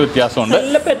കളറിൽ വ്യത്യാസമുണ്ട്.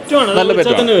 നല്ല പെറ്റുമാണ്.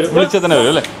 വിളിച്ചതന്നെ വരും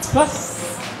അല്ലേ?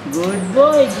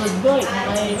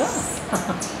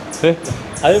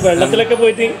 അത് വെള്ളത്തിലൊക്കെ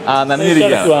പോയിട്ട്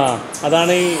നനഞ്ഞിരിക്കുക.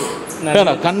 അതാണ് ഈ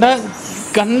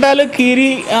കണ്ടാല് കീരി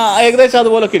ഏകദേശം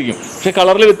അതുപോലൊക്കെ ഇരിക്കും, പക്ഷെ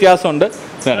കളറിൽ വ്യത്യാസമുണ്ട്.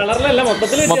 കളറിലല്ല,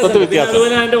 മൊത്തത്തിൽ വ്യത്യാസം.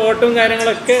 അതുപോലെ അതിന്റെ ഓട്ടവും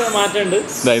കാര്യങ്ങളൊക്കെ മാറ്റമുണ്ട്.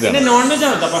 പിന്നെ നോൺ വെജ്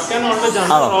ആണ്, പക്ക നോൺ വെജ് ആണ്.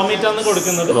 റോ മീറ്റ് ആണ്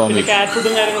കൊടുക്കുന്നത്. പിന്നെ കാറ്റ്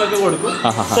ഫുഡും കാര്യങ്ങളൊക്കെ കൊടുക്കും,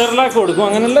 സെർലാക്ക് കൊടുക്കും,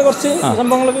 അങ്ങനെയുള്ള കുറച്ച്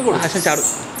സംഭവങ്ങളൊക്കെ കൊടുക്കും.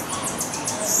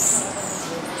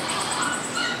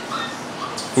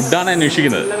 ഫുഡാണ്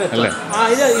അന്വേഷിക്കുന്നത് അല്ലേ?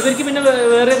 ഇവർക്ക് പിന്നെ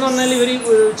വേറെ എന്ന് പറഞ്ഞാൽ ഇവർ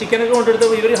ചിക്കനൊക്കെ കൊണ്ടെടുത്ത്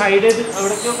ഇവർ ഹൈഡ് ചെയ്ത്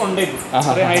അവിടെയൊക്കെ കൊണ്ടുവരും.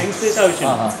 ഹൈഡിങ് സ്പേസ്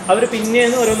ആവശ്യമാണ്. അവർ പിന്നെ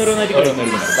ഓരോന്നോരോന്നായിട്ട്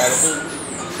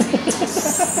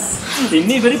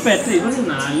പിന്നെ ഇവര് ഇവർ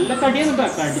നല്ല കടിയാണ്,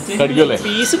 കടിച്ച്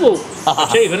പീസ് പോകും.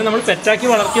 പക്ഷെ ഇവര് നമ്മൾ പെറ്റാക്കി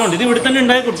വളർത്തിയോണ്ട് ഇത് ഇവിടെ തന്നെ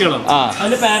ഉണ്ടായ കുട്ടികളാണ്.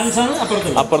 അതിന്റെ പാരന്റ്സ് ആണ്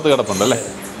അപ്പുറത്ത് കിടപ്പുണ്ട് അല്ലേ?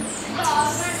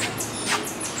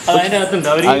 അതിന്റെ അകത്തുണ്ട്.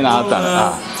 അവർ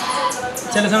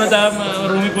ചില സമയത്ത് ആ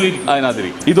റൂമിൽ പോയി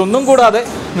അതിനകത്തിരിക്കും. ഇതൊന്നും കൂടാതെ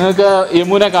നിങ്ങൾക്ക്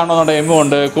എമ്മുനെ കാണുന്നുണ്ട്. എമ്മു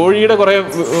ഉണ്ട്. കോഴിയുടെ കുറേ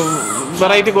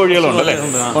വെറൈറ്റി കോഴികളുണ്ട് അല്ലേ?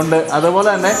 ഉണ്ട്. അതുപോലെ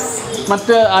തന്നെ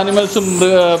മറ്റ് ആനിമൽസും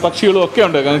പക്ഷികളും ഒക്കെ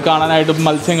ഉണ്ട് കാണാനായിട്ട്.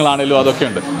 മത്സ്യങ്ങളാണേലും അതൊക്കെ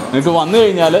ഉണ്ട്. നിങ്ങൾക്ക് വന്നു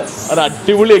കഴിഞ്ഞാൽ ഒരു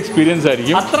അടിപൊളി എക്സ്പീരിയൻസ്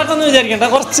ആയിരിക്കും. അത്രക്കൊന്നും വിചാരിക്കണ്ട,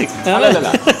 കുറച്ച്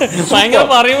ഭയങ്കര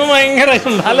പറയുമ്പോൾ ഭയങ്കര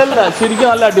അല്ലല്ല, ശരിക്കും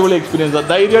നല്ല അടിപൊളി എക്സ്പീരിയൻസ്.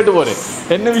 ധൈര്യമായിട്ട് പോരെ,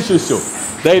 എന്നെ വിശ്വസിച്ചോ,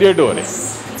 ധൈര്യമായിട്ട് പോരെ.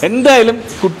 എന്തായാലും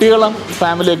കുട്ടികളും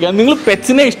ഫാമിലിയൊക്കെ നിങ്ങൾ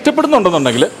പെറ്റ്സിനെ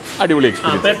ഇഷ്ടപ്പെടുന്നുണ്ടെന്നുണ്ടെങ്കിൽ അടിപൊളി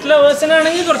എക്സ്പീരിയൻസ്. പെറ്റ്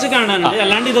ലവേഴ്സിനാണെങ്കിൽ കുറച്ച് കാണാനുണ്ട്.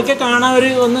 അല്ലാണ്ട് ഇതൊക്കെ കാണാൻ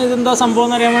ഇതെന്താ സംഭവം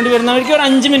എന്ന് അറിയാൻ വേണ്ടി വരുന്നവർക്ക് ഒരു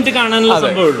 5 മിനിറ്റ് കാണാനുള്ള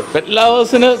സംഭവമുള്ളൂ. പെറ്റ്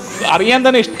ലവേഴ്സിന് അറിയാൻ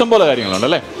തന്നെ ഇഷ്ടം പോലെ കാര്യങ്ങളുണ്ട്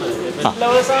അല്ലേ?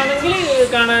 ലവേഴ്സ് ആണെങ്കിൽ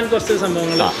കാണാൻ കുറച്ച്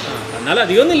സംഭവങ്ങൾ, എന്നാലും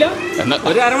അധികമൊന്നുമില്ല.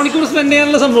 ഒരു അരമണിക്കൂർ സ്പെൻഡ്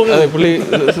ചെയ്യാനുള്ള സംഭവങ്ങൾ.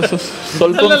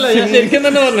 ശരിക്കും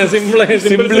തന്നെ പറഞ്ഞ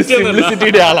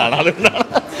സിംപ്ലിസിറ്റിയുടെ ആളാണ്. അതുകൊണ്ടാണ്.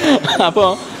 അപ്പോൾ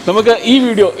നമുക്ക് ഈ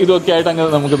വീഡിയോ ഇതൊക്കെ ആയിട്ട് അങ്ങനെ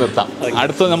നമുക്ക് നിർത്താം.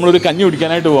 അടുത്ത നമ്മളൊരു കഞ്ഞി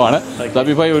കുടിക്കാനായിട്ട് പോവാണ്.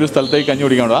 സബിഭായി ഒരു സ്ഥലത്തേക്ക് കഞ്ഞി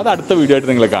കുടിക്കാൻ പോകും. അത് അടുത്ത വീഡിയോ ആയിട്ട്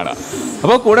നിങ്ങൾ കാണാം.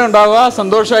 അപ്പോൾ കൂടെ ഉണ്ടാവുക,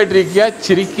 സന്തോഷമായിട്ടിരിക്കുക,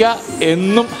 ചിരിക്കുക,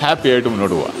 എന്നും ഹാപ്പി ആയിട്ട്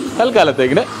മുന്നോട്ട് പോവുക.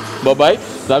 തൽക്കാലത്തേക്കിന് ബൈ.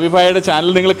 സബിഭായിയുടെ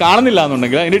ചാനൽ നിങ്ങൾ കാണുന്നില്ല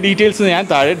എന്നുണ്ടെങ്കിൽ അതിൻ്റെ ഡീറ്റെയിൽസ് ഞാൻ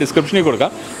താഴെ ഡിസ്ക്രിപ്ഷനിൽ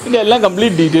കൊടുക്കാം. ഇതിൻ്റെ എല്ലാം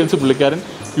കംപ്ലീറ്റ് ഡീറ്റെയിൽസ് പുള്ളിക്കാരൻ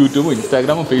യൂട്യൂബും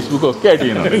ഇൻസ്റ്റാഗ്രാമും ഫേസ്ബുക്കും ഒക്കെ ആയിട്ട്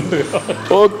ചെയ്യുന്നുണ്ട്.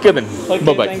 Okay then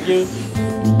bye.